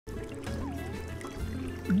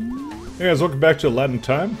Hey guys, welcome back to Latin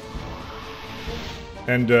Time.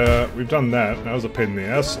 And we've done that. That was a pain in the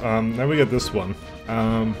ass. Now we get this one.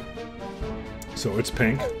 So it's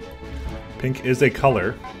pink. Pink is a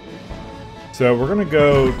color. So we're gonna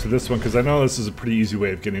go to this one because I know this is a pretty easy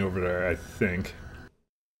way of getting over there, I think.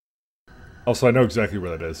 Also, I know exactly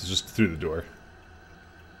where that is. It's just through the door.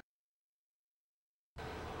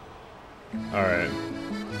 Alright.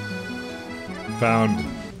 Found...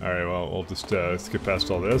 Alright, well, we'll just skip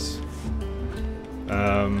past all this.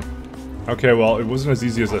 Okay, well, it wasn't as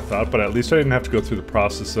easy as I thought, but at least I didn't have to go through the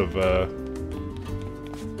process of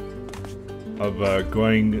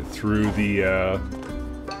going through the,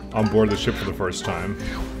 on board the ship for the first time.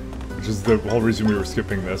 Which is the whole reason we were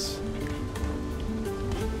skipping this.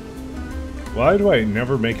 Why do I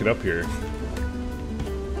never make it up here?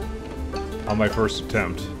 On my first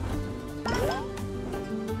attempt.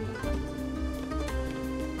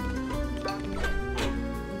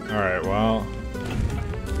 Alright, well...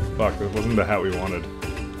 Fuck, that wasn't the hat we wanted.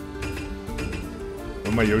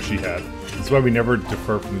 What my Yoshi hat. That's why we never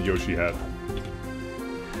defer from the Yoshi hat.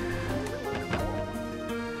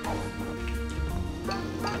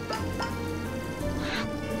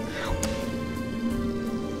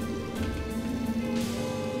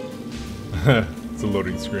 It's a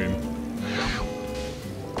loading screen.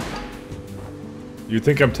 You'd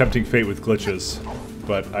think I'm tempting fate with glitches,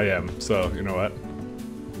 but I am, so you know what?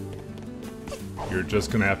 You're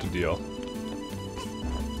just gonna have to deal.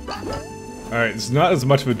 Alright, it's not as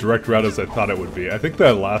much of a direct route as I thought it would be. I think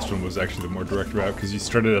that last one was actually the more direct route, because you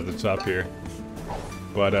started at the top here.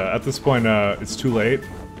 But at this point, it's too late.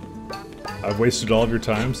 I've wasted all of your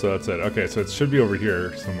time, so that's it. Okay, so it should be over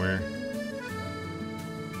here somewhere.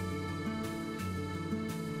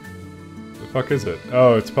 The fuck is it?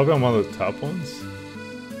 Oh, it's probably on one of the top ones?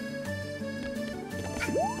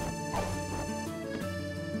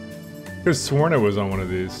 I could have sworn I was on one of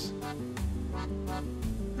these.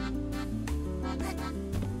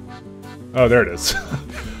 Oh, there it is.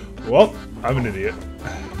 Well, I'm an idiot.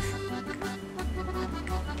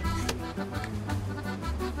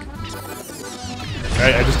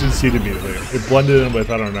 I just didn't see it immediately. It blended in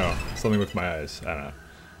with, I don't know, something with my eyes. I don't know.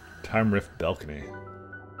 Time Rift Balcony.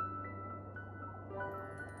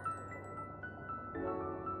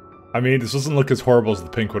 I mean, this doesn't look as horrible as the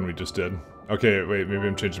pink one we just did. Okay, wait, maybe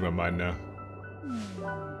I'm changing my mind now.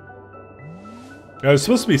 There's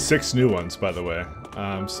supposed to be 6 new ones, by the way.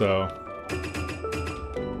 So...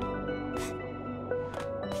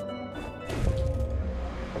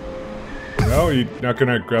 No, you're not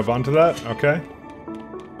gonna grab onto that? Okay.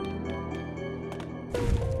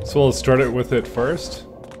 So we'll start it with it first.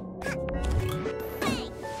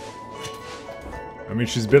 I mean,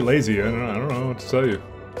 she's a bit lazy. I don't know what to tell you.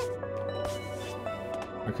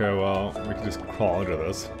 Okay, well, we can just crawl under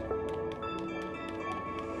this.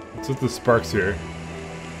 What's with the sparks here?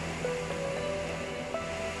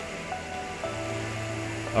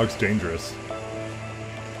 That looks dangerous.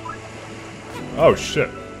 Oh, shit.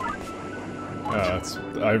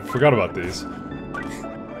 I forgot about these.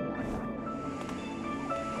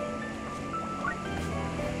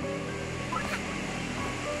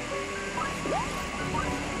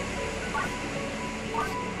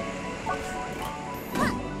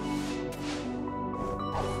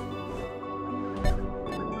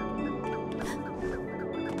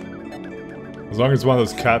 As long as one of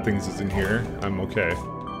those cat things is in here, I'm okay.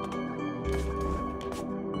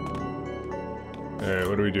 Alright,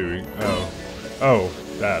 what are we doing? Oh. Oh,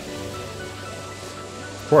 that.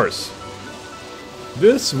 Of course.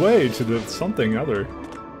 This way to the something other.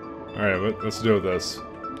 Alright, let's deal with this.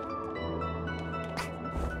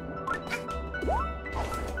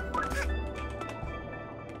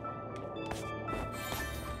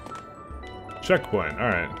 Checkpoint,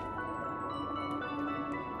 alright.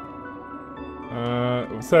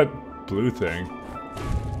 What's that blue thing?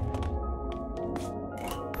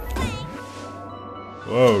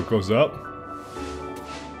 Whoa, it goes up?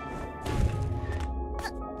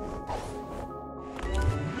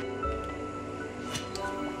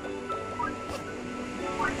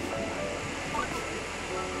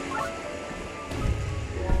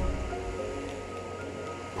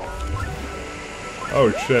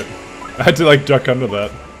 Oh shit. I had to like duck under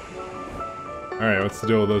that. Alright, what's the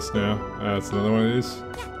deal with this now? It's another one of these.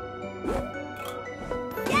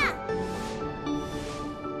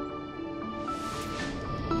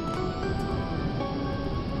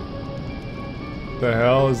 What the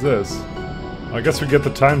hell is this? Well, I guess we get the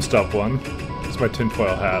time stop one. It's my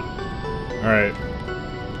tinfoil hat. Alright.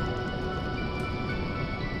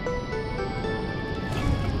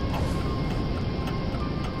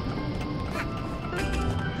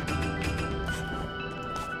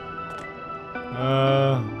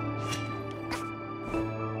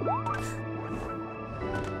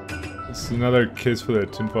 another case for the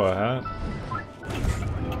tinfoil hat.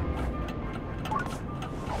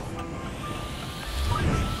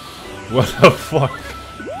 What the fuck?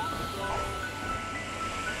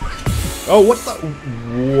 Oh, what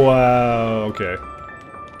the? Wow, okay.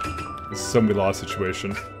 This is some we lost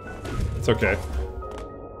situation. It's okay.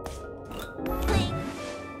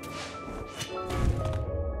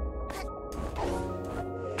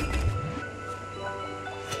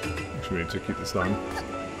 Actually, we need to keep this on.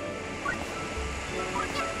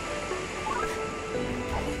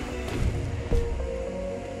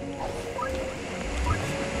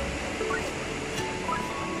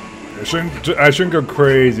 I shouldn't go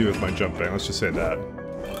crazy with my jumping, let's just say that.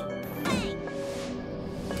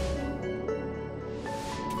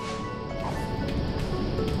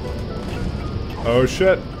 Oh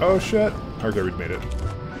shit, oh shit. Okay, we'd made it.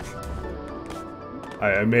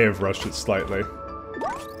 I may have rushed it slightly.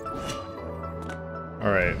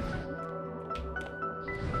 Alright.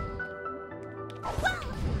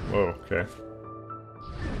 Whoa, okay.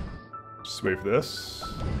 Just wait for this.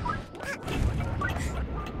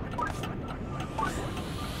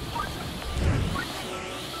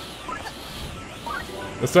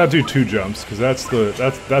 Let's not do 2 jumps, because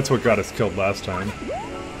that's what got us killed last time.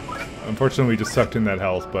 Unfortunately, we just sucked in that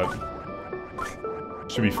health, but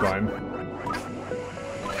should be fine.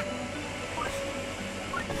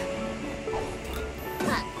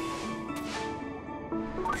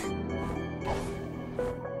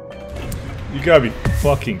 You gotta be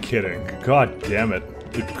fucking kidding! God damn it!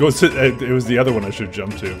 It goes to, it was the other one I should have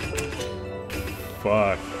jumped to.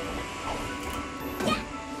 Fuck.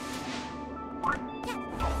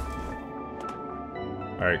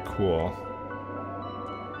 Alright, cool.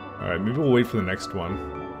 Alright, maybe we'll wait for the next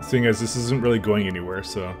one. Seeing as this isn't really going anywhere,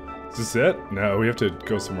 so... Is this it? No, we have to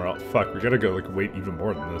go somewhere else. Fuck, we gotta go, like, wait even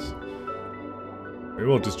more than this. Maybe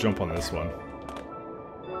we'll just jump on this one.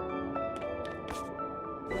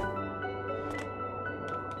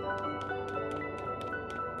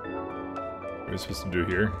 What are we supposed to do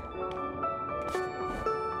here?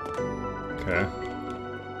 Okay.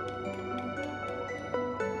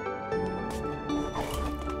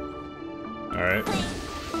 Alright.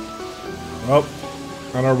 Well,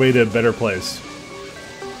 on our way to a better place.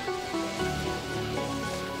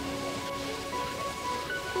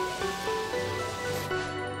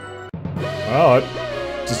 Oh, it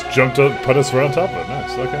just jumped up, put us right on top of it.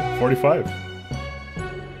 Nice, okay. 45.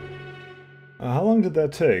 How long did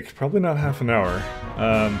that take? Probably not half an hour.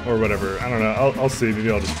 Or whatever. I don't know. I'll see.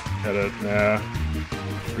 Maybe I'll just edit. Nah.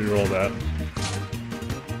 Reroll that.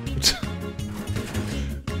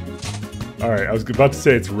 Alright, I was about to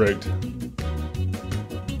say it's rigged.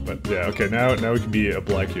 But yeah, okay, now we can be a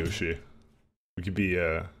black Yoshi. We could be,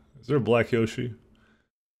 is there a black Yoshi?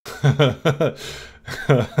 Alright,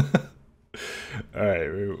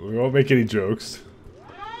 we won't make any jokes.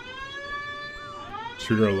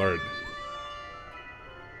 Shooter alert.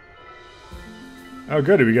 Oh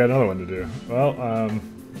goody, we got another one to do. Well,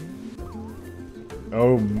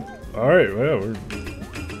 oh, alright, well, we're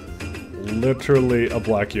literally a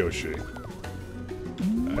black Yoshi.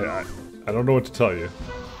 I don't know what to tell you.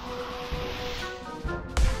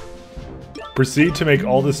 Proceed to make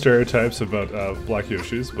all the stereotypes about black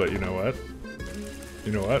Yoshis, but you know what?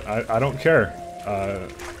 You know what? I don't care.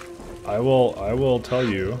 I will tell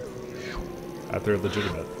you that they're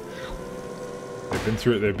legitimate.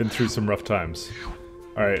 They've been through some rough times.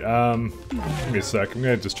 All right, give me a sec. I'm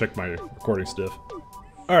gonna just check my recording stuff.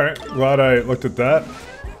 All right, glad I looked at that.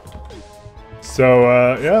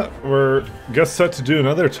 So, yeah, we're, guess, set to do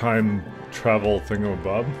another time travel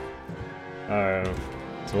thingamabob.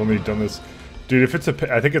 So only done this... Dude, if it's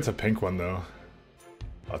a... I think it's a pink one, though.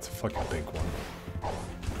 Oh, it's a fucking pink one.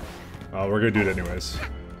 Oh, we're gonna do it anyways.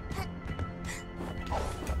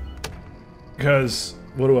 Because,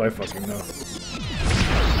 what do I fucking know?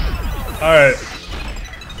 Alright.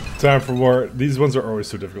 Time for more. These ones are always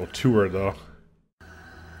so difficult. Tour, though.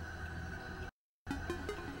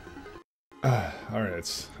 Alright,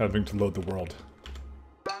 it's having to load the world.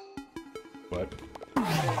 What?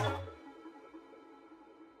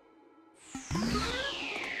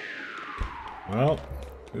 Well,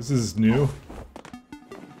 this is new.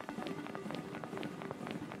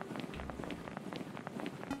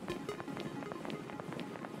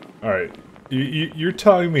 Alright, you're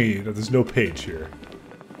telling me that there's no page here.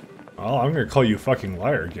 Well, I'm gonna call you a fucking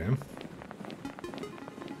liar again.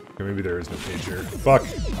 Okay, maybe there is no page here. Fuck.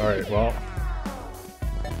 Alright, well...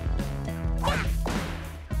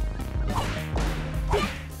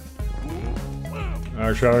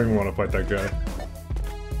 Actually, I don't even want to fight that guy.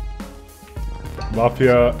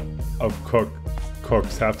 Mafia of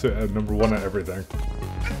hooks have to number 1 at everything.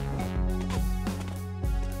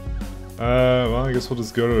 Well, I guess we'll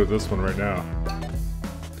just go to this one right now.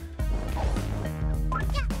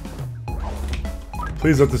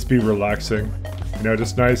 Please let this be relaxing. You know,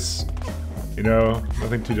 just nice, you know,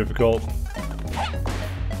 nothing too difficult.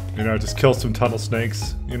 You know, just kill some tunnel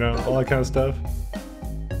snakes, you know, all that kind of stuff.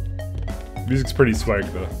 Music's pretty swag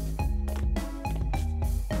though.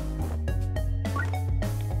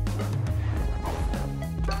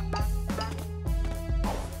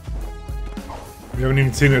 We haven't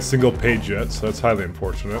even seen a single page yet, so that's highly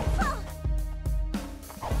unfortunate.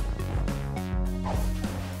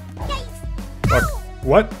 Fuck.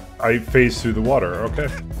 What? I phased through the water, okay.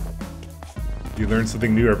 You learn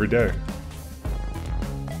something new every day.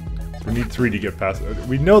 So we need 3 to get past it.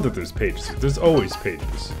 We know that there's pages. There's always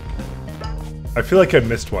pages. I feel like I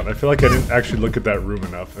missed one. I feel like I didn't actually look at that room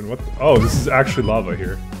enough. And what? Oh, this is actually lava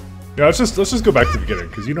here. Yeah, let's just go back to the beginning,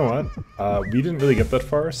 because you know what? We didn't really get that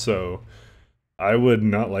far, so I would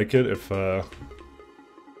not like it if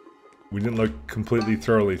we didn't look completely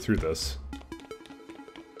thoroughly through this.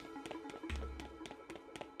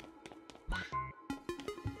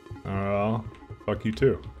 Well, fuck you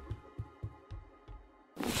too.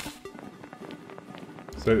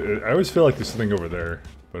 So I always feel like there's something over there,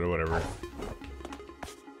 but whatever.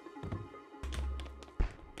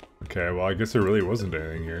 Okay, well I guess there really wasn't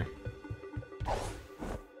anything here.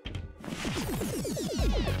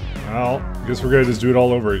 Well, I guess we're gonna just do it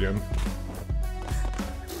all over again.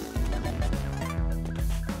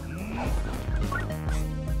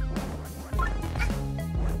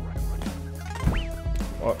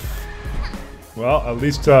 Well, at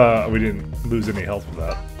least we didn't lose any health with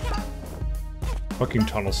that. Fucking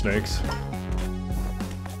tunnel snakes.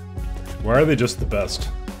 Why are they just the best?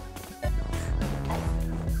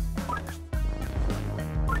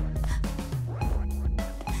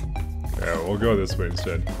 Okay, we'll go this way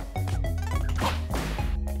instead.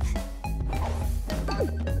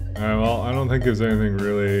 Well, I don't think there's anything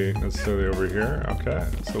really necessarily over here. Okay,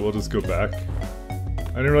 so we'll just go back.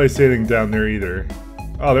 I didn't really see anything down there either.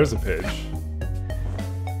 Oh, there's a page.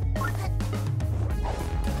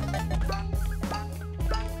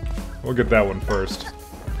 We'll get that one first.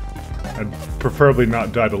 And preferably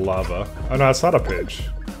not die to lava. Oh no, it's not a page.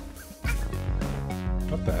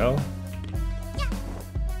 What the hell?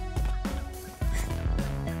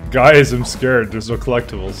 Guys, I'm scared. There's no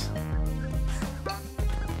collectibles.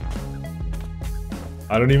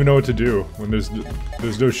 I don't even know what to do when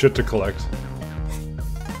there's no shit to collect.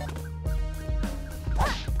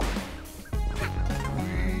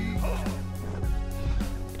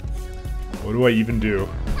 What do I even do?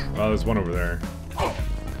 Oh, there's one over there.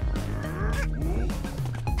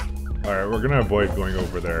 Alright, we're gonna avoid going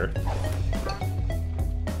over there.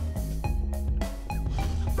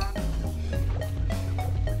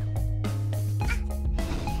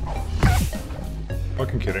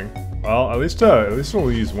 Fucking kidding. Well, at least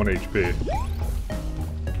we'll use 1 HP.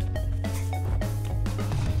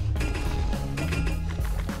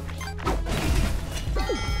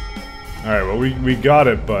 Alright, well we got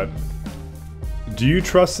it, but do you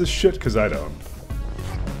trust this shit? Cause I don't.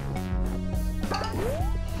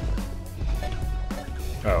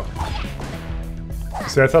 Oh.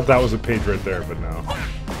 See, I thought that was a page right there, but no.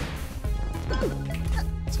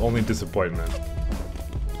 It's only disappointment.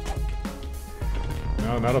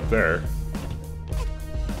 No, not up there.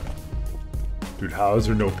 Dude, how is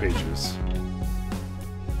there no pages?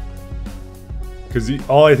 Because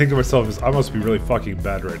all I think to myself is, I must be really fucking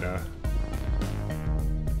bad right now.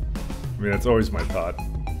 I mean, that's always my thought.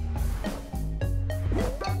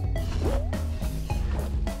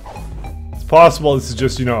 It's possible this is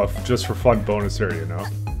just, you know, just for fun bonus area, you know?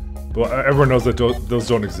 But everyone knows that those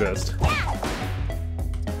don't exist.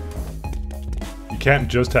 You can't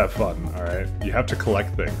just have fun, alright? You have to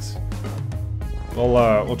collect things.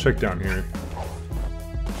 We'll check down here.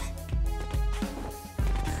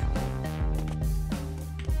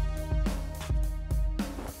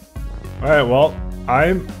 Alright, well,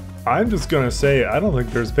 I'm just gonna say, I don't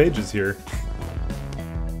think there's pages here.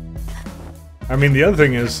 I mean, the other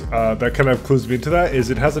thing is, that kind of clues me into that,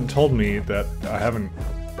 is it hasn't told me that I haven't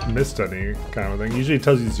missed any kind of thing. Usually it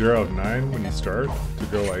tells you 0 out of 9 when you start, to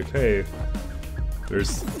go like, hey,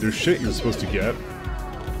 there's shit you're supposed to get.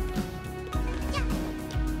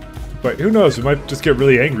 But who knows, we might just get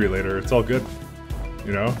really angry later, it's all good,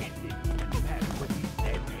 you know?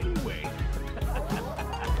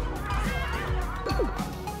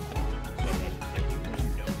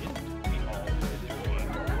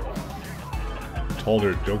 Told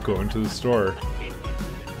her, don't go into the store.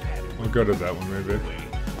 I'll go to that one, maybe.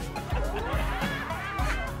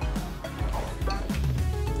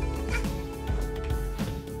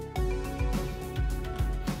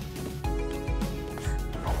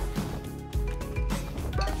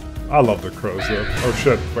 I love the crows though. Oh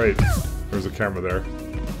shit, wait. There's a camera there.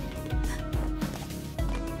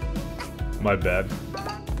 My bad.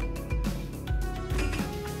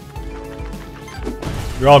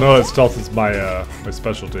 We all know that stealth is my my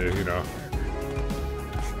specialty, you know.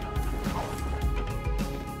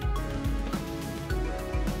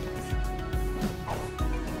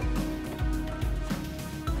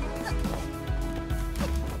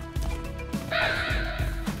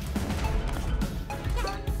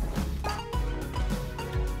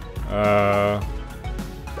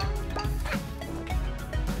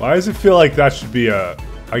 Why does it feel like that should be a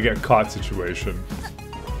I get caught situation?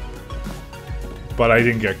 But I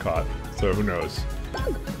didn't get caught, so who knows?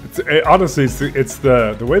 Honestly, it's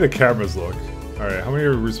the way the cameras look. All right, how many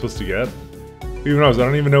are we supposed to get? Who knows? I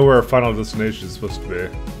don't even know where our final destination is supposed to be.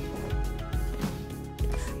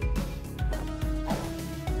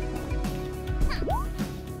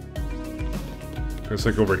 It's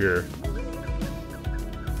like over here.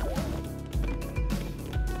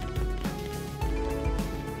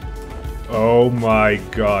 Oh my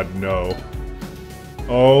god, no.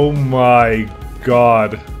 Oh my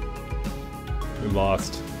god. We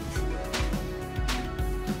lost.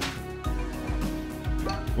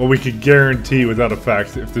 Well, we could guarantee without a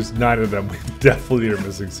fact, if there's 9 of them, we definitely are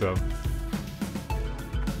missing some.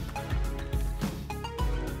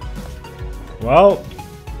 Well.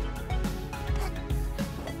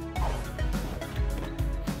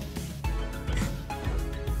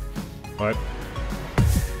 What?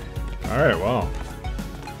 Alright, well.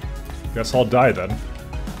 Guess I'll die then.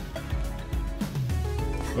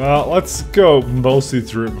 Well, let's go mostly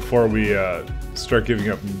through it before we start giving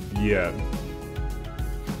up yet.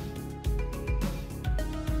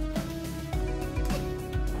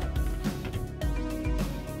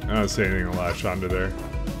 I don't see anything to latch onto there.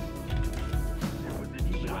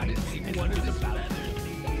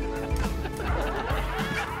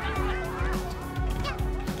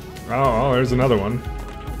 Oh, there's another one.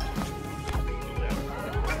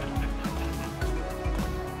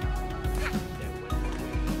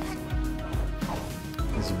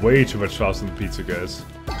 There's way too much sauce on the pizza, guys.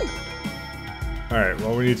 Alright,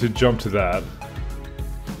 well, we need to jump to that.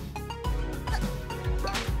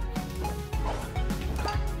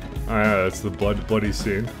 Oh yeah, that's the bloody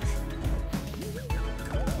scene.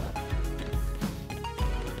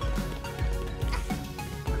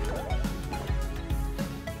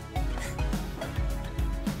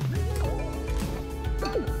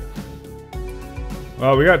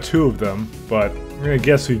 Well, we got 2 of them, but I'm gonna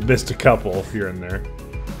guess we've missed a couple here and there.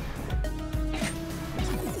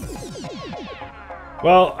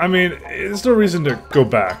 Well, I mean, there's no reason to go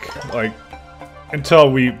back, like,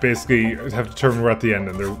 until we basically have determined we're at the end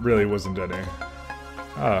and there really wasn't any.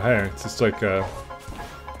 Oh, hey, it's just like,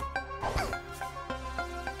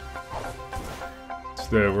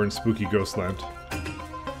 we're in spooky Ghostland.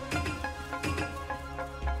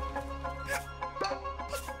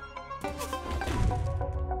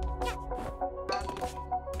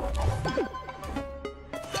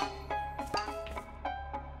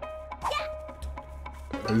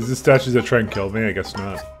 Is this statues that try and kill me? I guess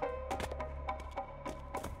not.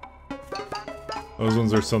 Those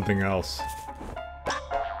ones are something else.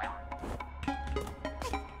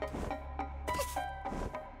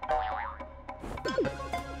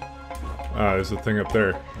 Ah, there's a thing up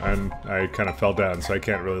there, and I kind of fell down, so I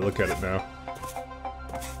can't really look at it now.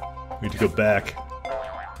 We need to go back.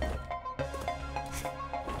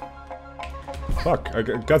 Fuck, I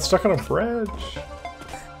got stuck on a bridge.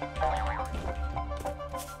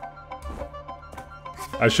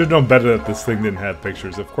 I should know better that this thing didn't have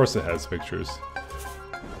pictures. Of course it has pictures.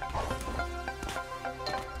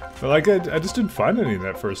 But like, I just didn't find any in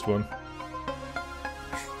that first one.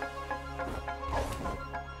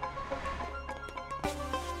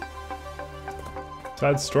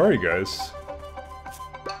 Sad story, guys.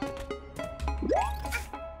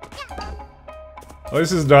 Well,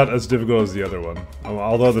 this is not as difficult as the other one.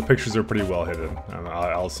 Although the pictures are pretty well hidden,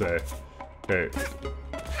 I'll say. Okay.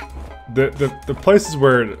 The places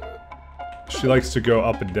where she likes to go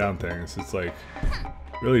up and down things, it's like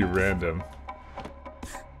really random.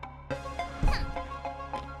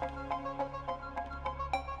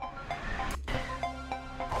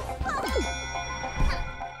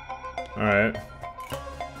 Alright.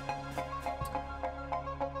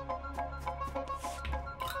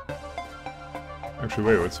 Actually,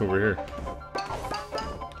 wait, what's over here?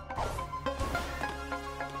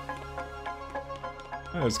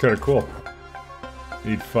 Oh, that's kind of cool.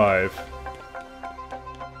 Need 5.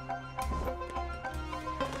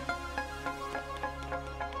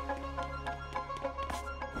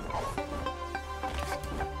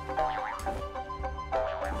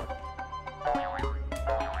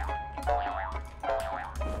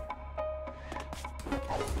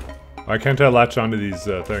 Why can't I latch onto these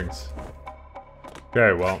things?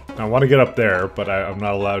 Okay, well, I want to get up there, but I'm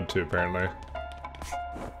not allowed to, apparently.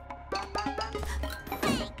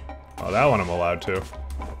 Oh, that one I'm allowed to.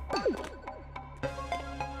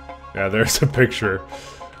 Yeah, there's a picture.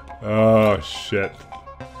 Oh, shit.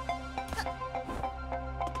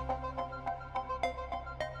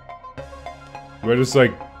 Do I just,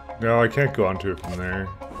 like... No, I can't go onto it from there.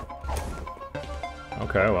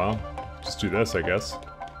 Okay, well, just do this, I guess.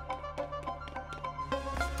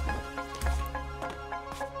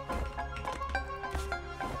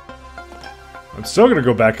 I'm still gonna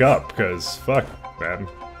go back up, because, fuck, man.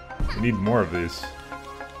 We need more of these.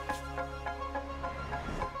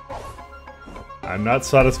 I'm not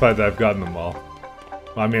satisfied that I've gotten them all.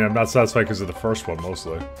 Well, I mean, I'm not satisfied because of the first one,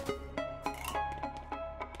 mostly.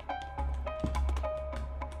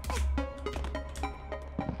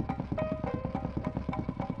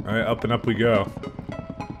 Alright, up and up we go.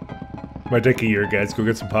 Might take a year, guys. Go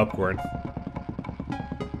get some popcorn.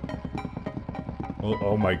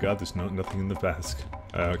 Oh my god, there's nothing in the basket.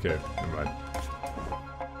 Okay, never mind.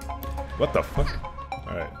 What the fuck?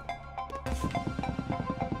 Alright.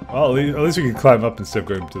 Well, at least we can climb up instead of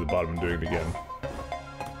going to the bottom and doing it again.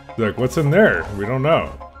 Like, what's in there? We don't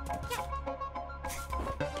know.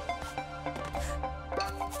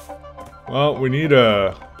 Well, we need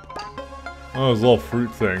oh, those little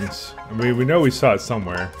fruit things. I mean, we know we saw it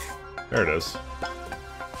somewhere. There it is.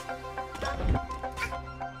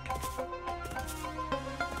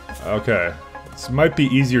 Okay. This might be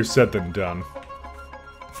easier said than done.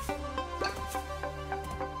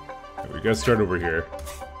 We gotta start over here.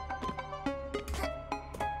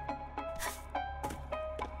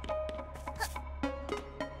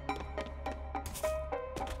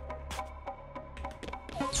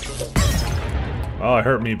 Well, it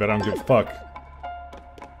hurt me, but I don't give a fuck.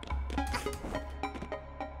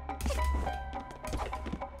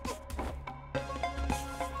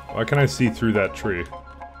 Why can I see through that tree?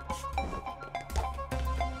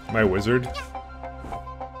 Am I a wizard?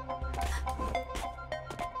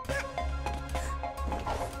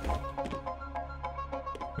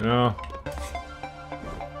 No.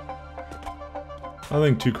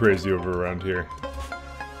 Nothing too crazy over around here.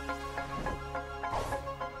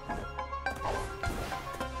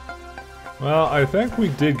 Well, I think we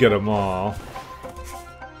did get them all.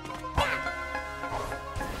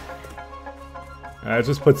 It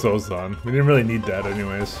just puts those on. We didn't really need that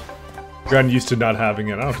anyways. Gotten used to not having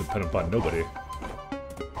it. I don't have to depend upon nobody.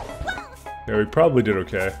 Yeah, we probably did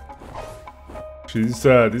okay. These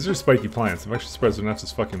are spiky plants. I'm actually surprised they're not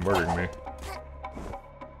just fucking murdering me.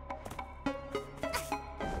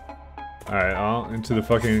 Alright, well, into the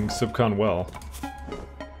fucking Subcon well.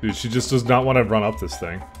 Dude, she just does not want to run up this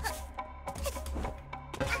thing.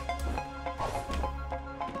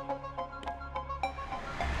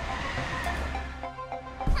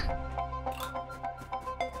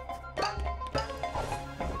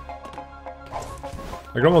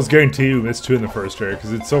 I can almost guarantee you we missed 2 in the first area,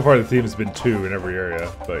 because so far the theme has been 2 in every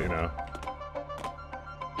area, but you know.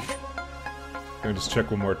 I'm gonna just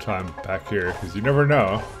check one more time back here, because you never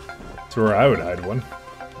know. That's where I would hide one.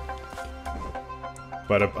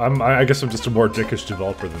 But I guess I'm just a more dickish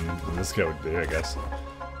developer than this guy would be, I guess.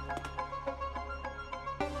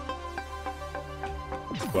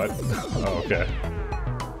 What? Oh, okay.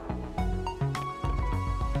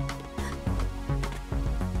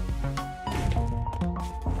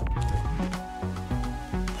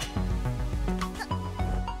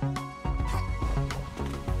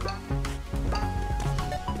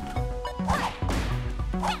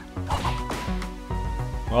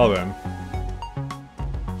 Well then.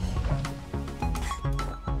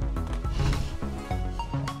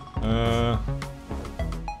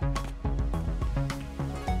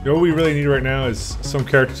 What we really need right now is some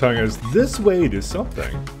character telling us this way to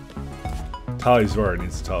something. Tali'Zorah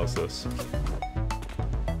needs to tell us this.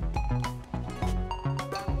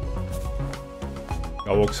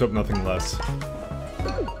 I woke up, nothing less.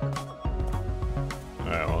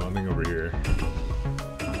 Alright, well, nothing over here.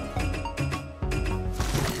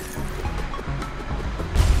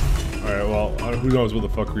 Alright, well, who knows where the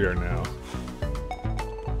fuck we are now.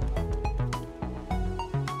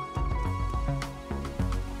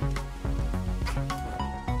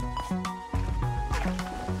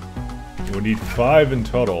 We need 5 in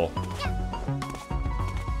total.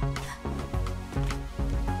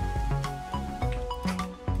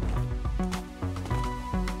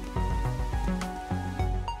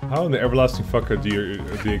 How in the everlasting fuck do you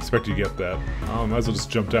expect to get that? Oh, might as well just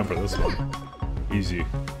jump down for this one. Easy.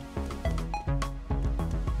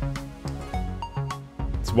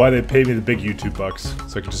 It's why they pay me the big YouTube bucks,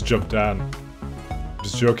 so I can just jump down.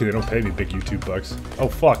 Just joking, they don't pay me big YouTube bucks. Oh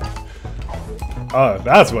fuck.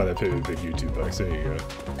 That's why they pay me big YouTube bucks. There you go.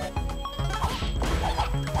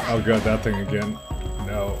 Oh god, that thing again.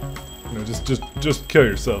 No. No, just kill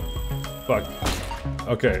yourself. Fuck.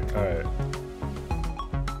 Okay, alright.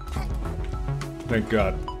 Thank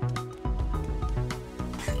god.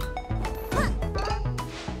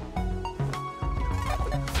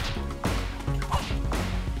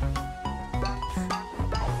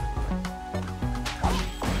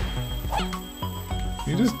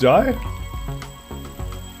 You just die?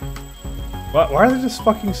 Why are they just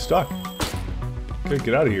fucking stuck? Okay,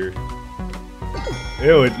 get out of here.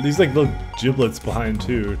 Ew, these like little giblets behind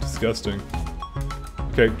too. Disgusting.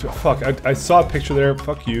 Okay, fuck. I saw a picture there.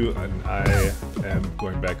 Fuck you, and I am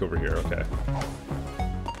going back over here. Okay.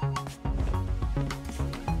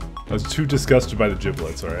 I was too disgusted by the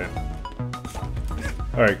giblets. All right.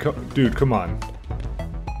 All right, dude, come on.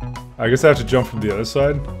 I guess I have to jump from the other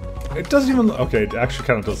side. It doesn't even... Okay, it actually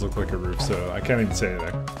kind of does look like a roof, so I can't even say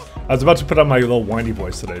anything. I was about to put on my little whiny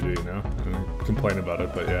voice that I do, you know? And complain about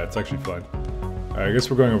it, but yeah, it's actually fun. Alright, I guess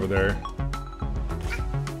we're going over there.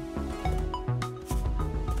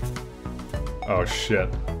 Oh, shit.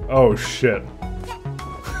 Oh, shit.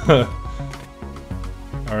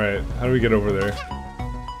 Alright, how do we get over there?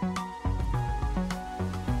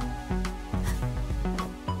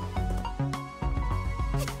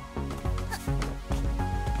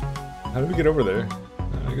 How do we get over there?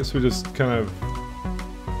 I guess we just kind of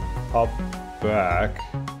hop back.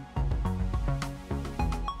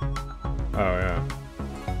 Oh, yeah.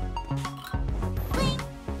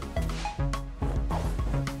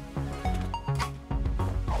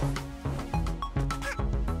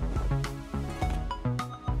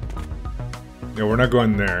 Yeah, we're not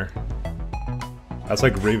going there. That's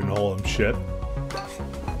like Ravenhole and shit.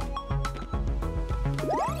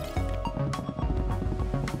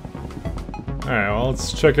 Alright, well,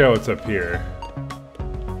 let's check out what's up here.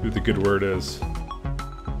 Who the good word is.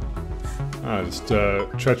 Just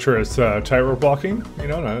treacherous tightrope walking, you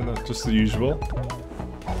know, not just the usual.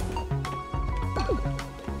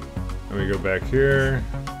 Let me go back here.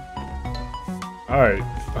 Alright,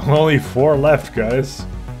 only 4 left, guys.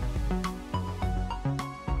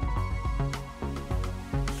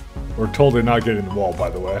 We're totally not getting the wall, by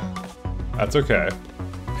the way. That's okay.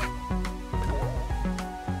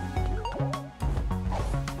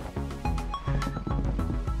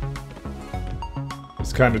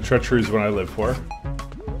 This kind of treachery is what I live for.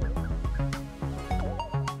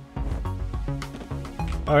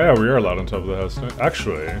 Oh yeah, we are allowed on top of the house now.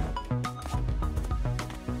 Actually...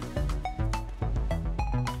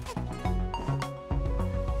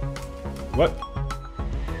 What?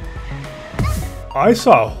 I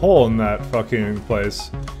saw a hole in that fucking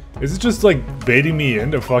place. Is it just like baiting me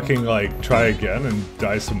in to fucking like try again and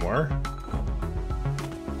die some more?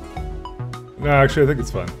 No, actually I think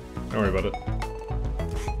it's fun. Don't worry about it.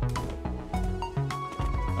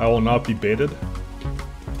 I will not be baited.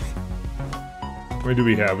 How many do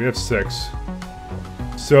we have? We have 6.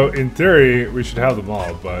 So in theory, we should have them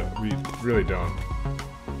all, but we really don't.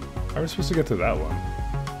 How are we supposed to get to that one?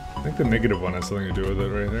 I think the negative one has something to do with it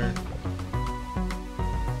right there.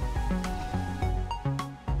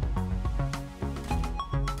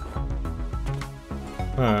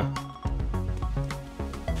 Huh.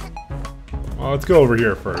 Well, let's go over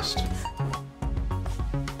here first.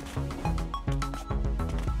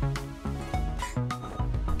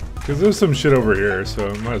 Because there's some shit over here,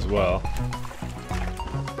 so might as well.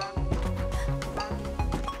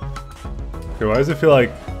 Okay, why does it feel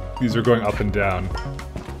like these are going up and down?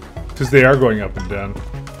 Because they are going up and down.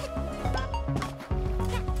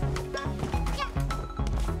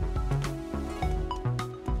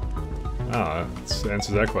 Ah, let's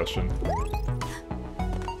answer that question.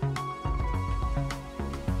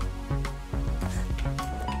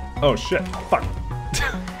 Oh shit, fuck.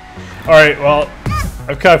 Alright, well,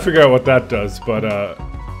 I've kind of figured out what that does, but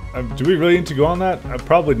do we really need to go on that?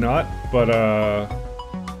 Probably not, but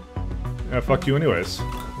yeah, fuck you anyways.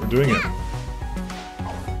 We're doing it.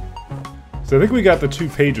 So I think we got the 2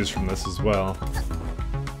 pages from this as well.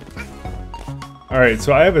 Alright,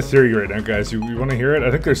 so I have a theory right now, guys. You want to hear it?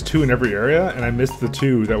 I think there's 2 in every area, and I missed the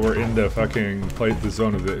 2 that were in the fucking the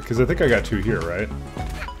zone of it. Because I think I got 2 here, right?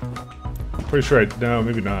 Pretty sure no,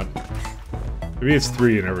 maybe not. Maybe it's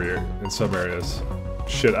 3 in in some areas.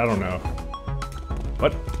 Shit, I don't know.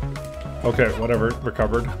 What? Okay, whatever.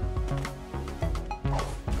 Recovered.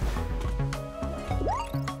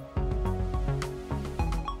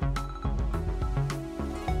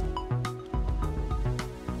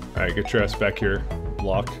 Alright, get your ass back here.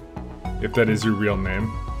 Block, if that is your real name.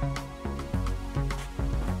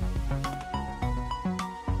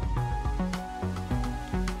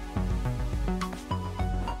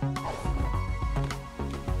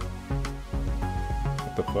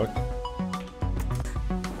 What the fuck?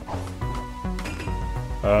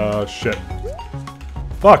 Shit.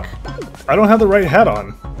 Fuck! I don't have the right hat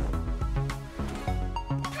on!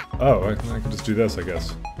 Oh, I can just do this, I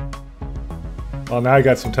guess. Well, now I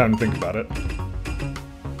got some time to think about it.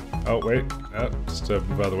 Oh, wait. Just to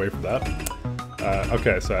move out of the way for that.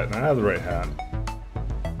 Okay, so now I have the right hat.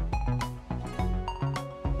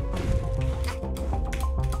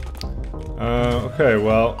 Okay,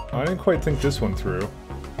 well, I didn't quite think this one through.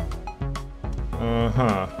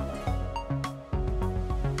 Uh-huh.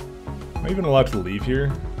 Am I even allowed to leave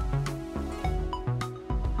here?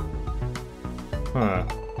 Huh.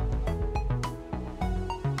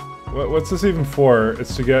 What's this even for?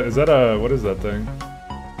 It's to get... Is that a... What is that thing?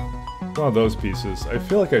 One of those pieces. I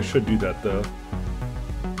feel like I should do that, though.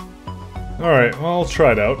 Alright, well, I'll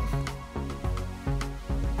try it out.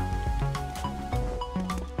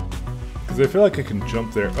 Because I feel like I can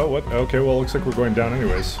jump there. Oh, what? Okay, well, it looks like we're going down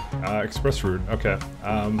anyways. Express route. Okay.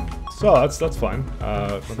 So, that's fine.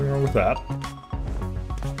 Nothing wrong with that.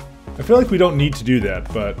 I feel like we don't need to do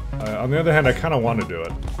that, but on the other hand, I kind of want to do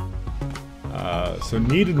it. So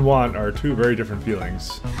need and want are two very different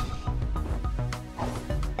feelings.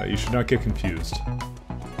 You should not get confused.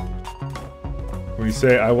 When you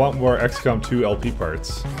say, I want more XCOM 2 LP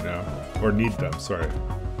parts, you know, or need them, sorry.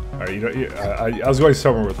 Alright, you know, I was going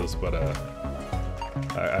somewhere with this, but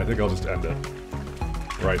I think I'll just end it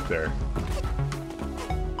right there.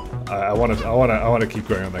 I want to keep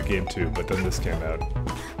going on that game too, but then this came out.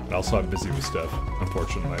 And also I'm busy with stuff,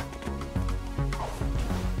 unfortunately.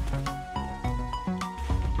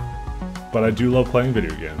 But I do love playing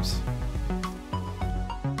video games.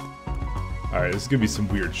 Alright, this is gonna be some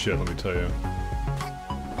weird shit, let me tell you.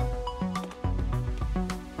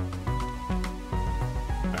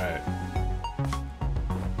 Alright.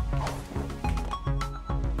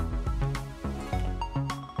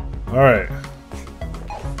 Alright.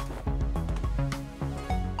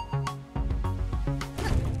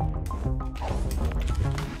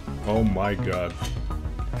 Oh my god.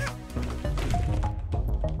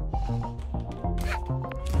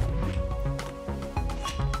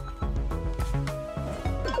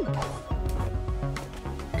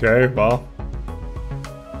 Okay, well,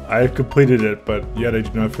 I have completed it, but yet I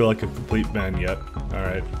do not feel like a complete man yet.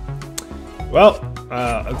 Alright. Well,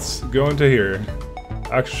 let's go into here.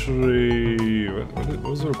 Actually, what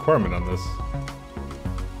was the requirement on this?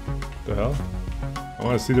 The hell? I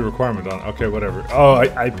want to see the requirement on. Okay, whatever. Oh,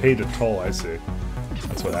 I paid a toll. I see.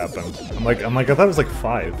 That's what happened. I'm like, I thought it was like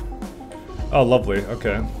 5. Oh, lovely.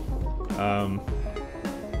 Okay.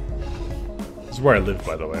 This is where I live,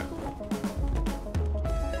 by the way.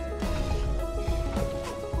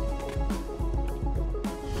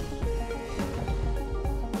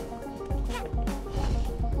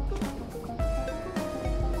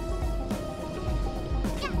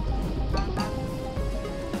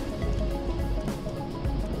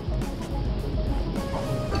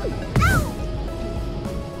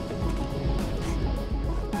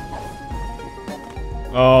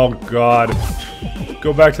 Oh god.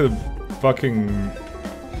 Go back to the fucking...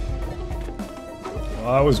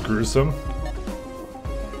 Oh, that was gruesome.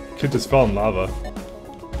 Kid just fell in lava.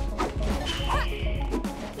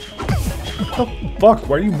 What the fuck?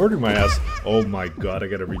 Why are you murdering my ass? Oh my god, I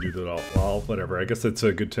gotta redo that all. Well, whatever. I guess it's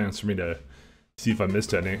a good chance for me to see if I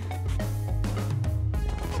missed any.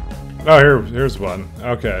 Oh, here's one.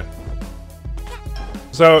 Okay.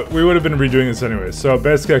 So, we would have been redoing this anyway. So,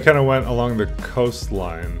 basically, I kind of went along the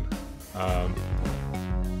coastline.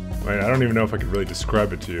 Wait, I don't even know if I could really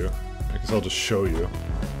describe it to you. I guess I'll just show you.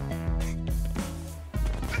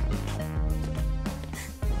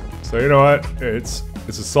 So, you know what? It's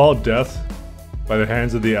a solid death by the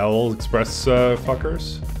hands of the Owl Express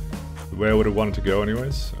fuckers. The way I would have wanted to go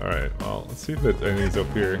anyways. Alright, well, let's see if anything's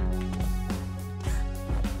up here.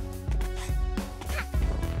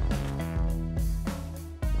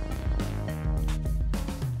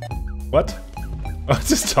 What? Oh, it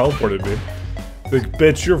just teleported me. Like,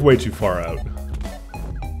 bitch, you're way too far out.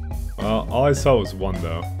 Well, all I saw was one,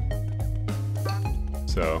 though.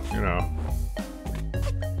 So, you know.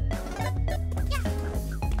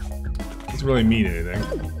 Doesn't really mean anything.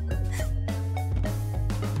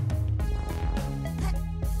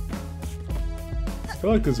 I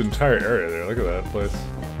feel like there's an entire area there. Look at that place.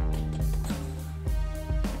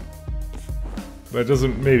 But it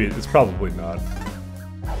doesn't... Maybe. It's probably not.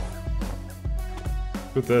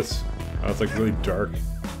 Look at this. Oh, it's like really dark.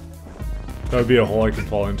 That would be a hole I could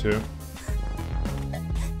fall into.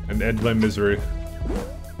 And end my misery.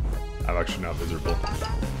 I'm actually not miserable.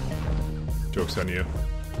 Joke's on you.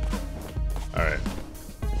 Alright.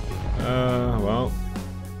 Well.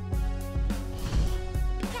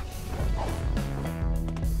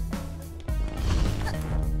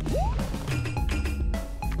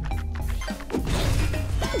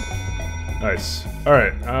 Nice.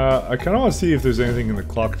 Alright, I kinda wanna see if there's anything in the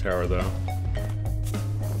clock tower, though.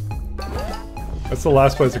 That's the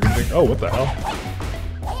last place I can think- oh, what the hell?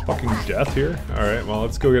 Fucking death here? Alright, well,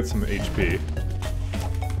 let's go get some HP.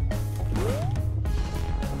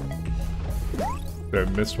 I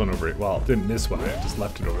missed one over here. Well, didn't miss one, I just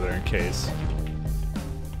left it over there in case.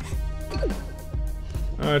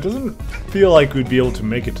 It doesn't feel like we'd be able to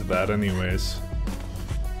make it to that anyways.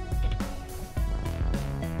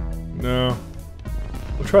 No.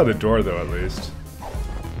 We'll try the door though, at least.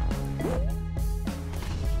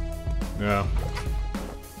 Yeah.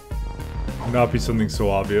 Not be something so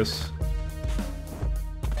obvious.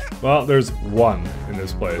 Well, there's one in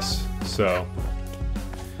this place, so.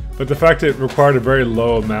 But the fact it required a very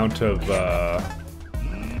low amount of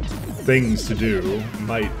things to do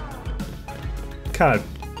might kind of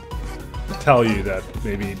tell you that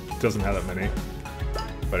maybe it doesn't have that many.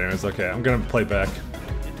 But anyways, okay, I'm gonna play back.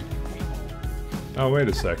 Oh, wait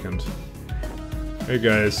a second. Hey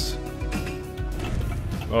guys.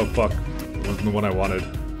 Oh fuck, it wasn't the one I wanted.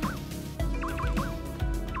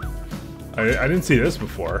 I didn't see this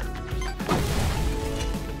before.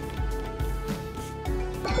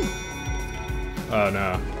 Oh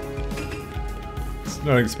no. It's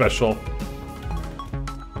nothing special.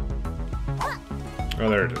 Oh,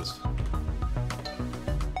 there it is. I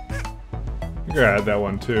think I had that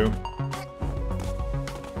one too.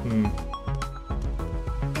 Hmm.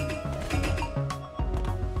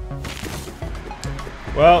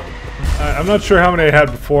 Well, I'm not sure how many I had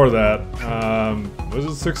before that. Was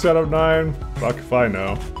it 6 out of 9? Fuck if I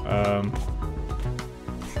know.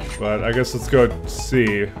 But I guess let's go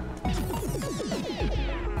see.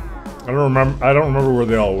 I don't remember where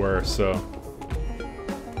they all were, so.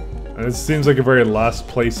 And it seems like a very last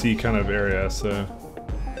placey kind of area, so.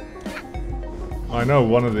 I know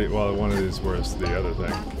one of these was the other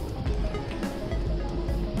thing.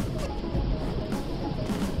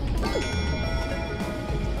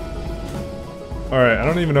 Alright, I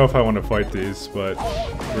don't even know if I want to fight these, but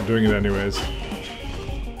we're doing it anyways.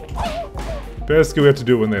 Basically, we have to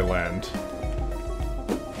do it when they land.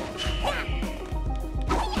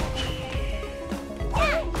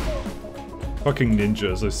 Fucking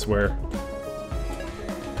ninjas, I swear.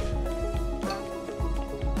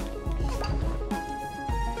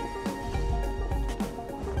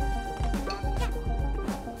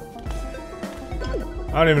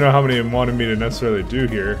 I don't even know how many it wanted me to necessarily do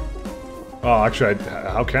here. Oh, actually,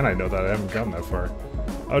 how can I know that? I haven't gotten that far.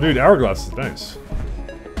 Oh, dude, Hourglass is nice.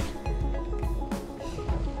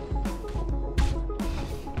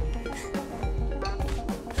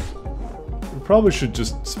 We probably should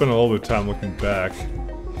just spend a little bit of time looking back.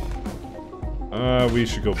 We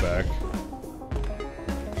should go back.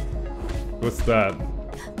 What's that?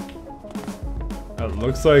 That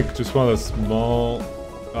looks like just one of the small...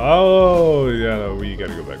 Oh, yeah, no, we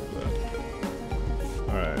gotta go back to that.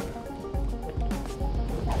 Alright.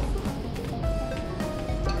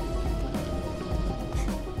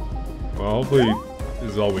 Well, hopefully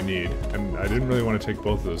this is all we need. And I didn't really want to take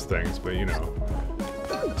both of those things, but you know.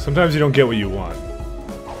 Sometimes you don't get what you want.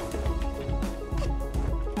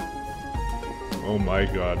 Oh my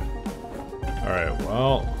god. Alright,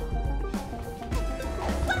 well...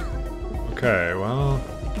 Okay, well...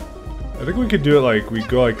 I think we could do it like, we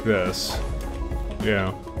go like this.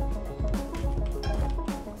 Yeah.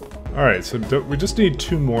 Alright, so we just need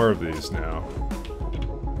 2 more of these now.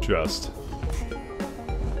 Just.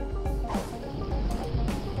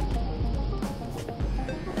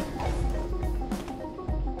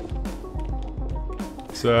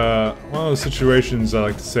 It's one of those situations I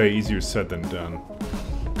like to say easier said than done.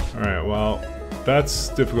 Alright, well, that's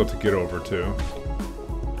difficult to get over to.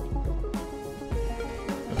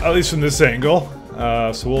 At least from this angle.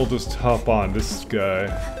 So we'll just hop on this guy.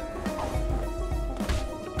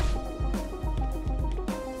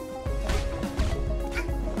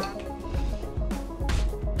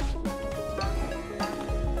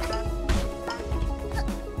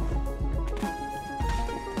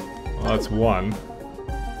 Well, that's one.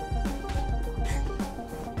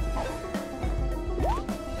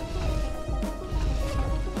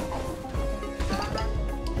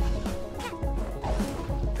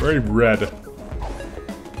 Very red.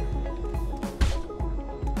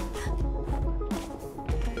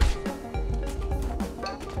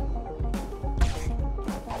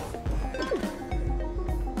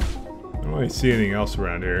 really see anything else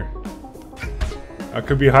around here. That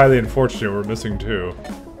could be highly unfortunate. We're missing 2.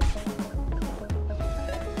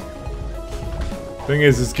 Thing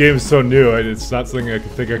is, this game is so new. It's not something I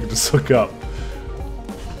can just look up.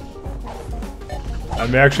 I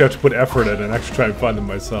may actually have to put effort in and actually try and find them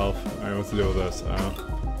myself. Alright, what's the deal with this?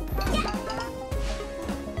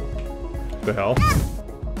 The hell?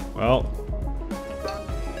 Well.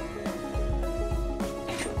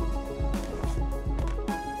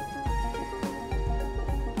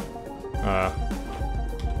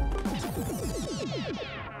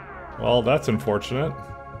 Well, that's unfortunate.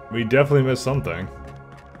 We definitely missed something.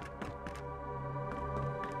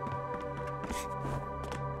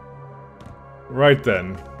 Right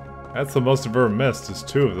then. That's the most I've ever missed, is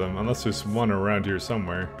 2 of them, unless there's one around here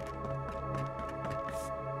somewhere.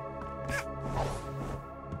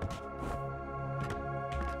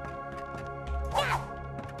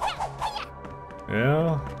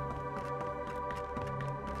 Yeah.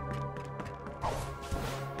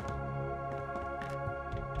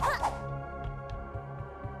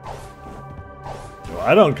 Well,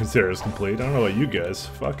 I don't consider it as complete. I don't know about you guys.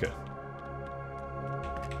 Fuck it.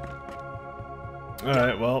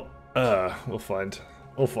 Alright, well, we'll find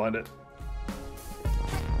it.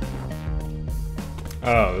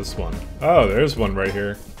 Oh, this one. Oh, there's one right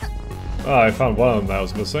here. Oh, I found one of them that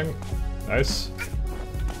was missing. Nice.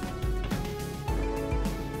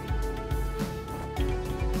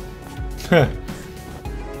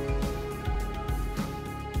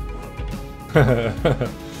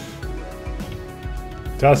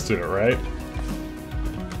 Tested it, right?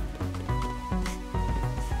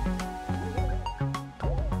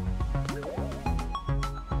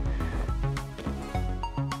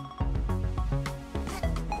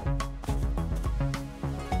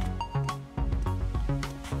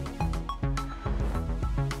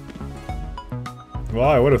 Well,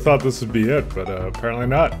 I would have thought this would be it, but apparently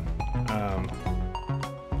not.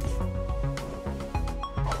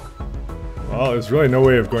 Well, there's really no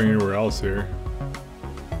way of going anywhere else here.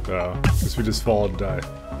 So, I guess we just fall and die.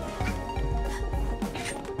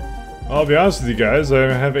 I'll be honest with you guys,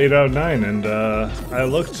 I have 8 out of 9, and I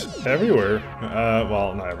looked everywhere.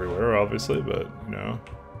 Well, not everywhere, obviously, but, you know.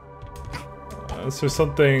 There's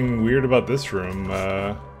something weird about this room.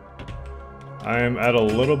 I am at a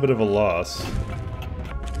little bit of a loss.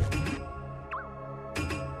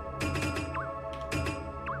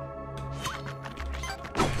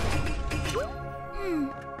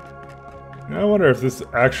 I wonder if this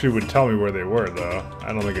actually would tell me where they were, though.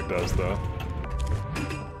 I don't think it does, though.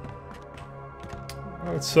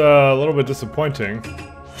 It's a little bit disappointing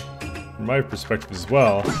from my perspective as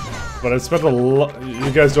well. But I spent a lot.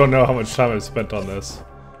 You guys don't know how much time I've spent on this.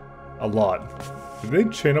 A lot. Did they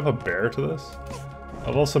chain up a bear to this?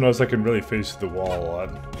 I've also noticed I can really face the wall a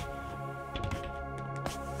lot.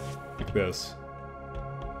 Like this.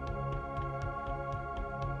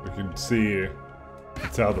 We can see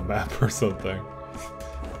it's out of the map or something.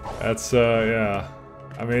 That's, yeah.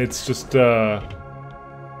 I mean, it's just, a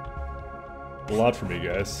lot for me,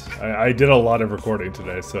 guys. I did a lot of recording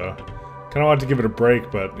today, so kind of wanted to give it a break,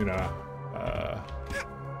 but, you know,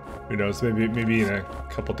 who knows, maybe in a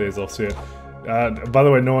couple days I'll see it. By the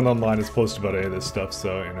way, no one online has posted about any of this stuff,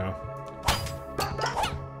 so, you know.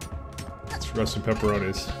 It's rest in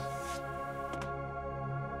pepperonis.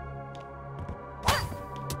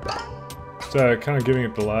 Kind of giving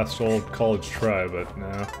it the last old college try, but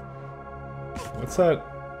no. What's that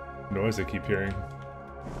noise I keep hearing?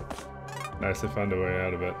 Nice, I found a way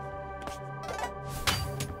out of it.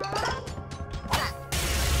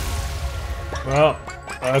 Well,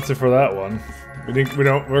 that's it for that one.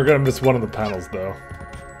 We're gonna miss one of the panels, though.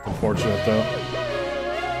 Unfortunate, though.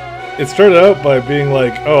 It started out by being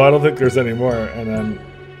like, oh, I don't think there's any more, and then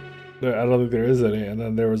I don't think there is any, and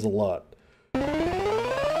then there was a lot.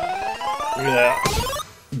 Yeah,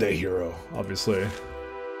 the hero, obviously.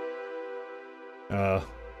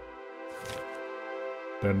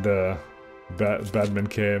 And Badman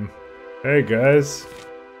came. Hey guys,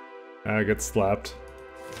 I get slapped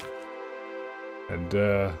and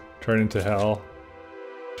turned into hell.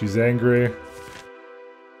 She's angry.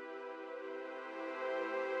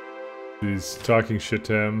 She's talking shit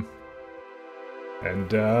to him.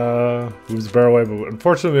 And, moves the bear away, but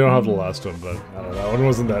unfortunately we don't have the last one, but I don't know, that one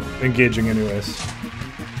wasn't that engaging anyways.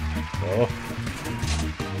 So,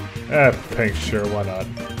 pink, sure, why not?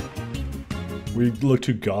 We look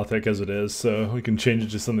too gothic as it is, so we can change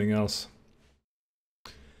it to something else.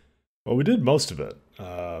 Well, we did most of it,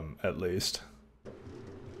 at least.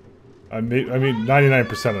 I mean,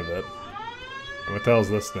 99% of it. What the hell is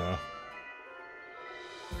this now?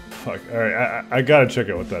 Fuck, alright, I gotta check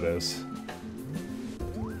out what that is.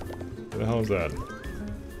 the hell is that?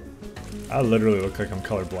 I literally look like I'm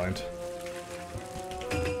colorblind.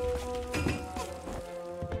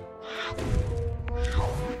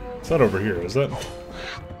 It's not over here, is it?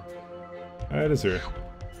 It is here.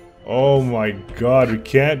 Oh my god, we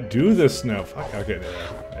can't do this now. Fuck, okay,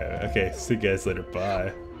 okay, see you guys later,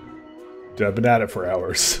 bye. Dude, I've been at it for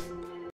hours.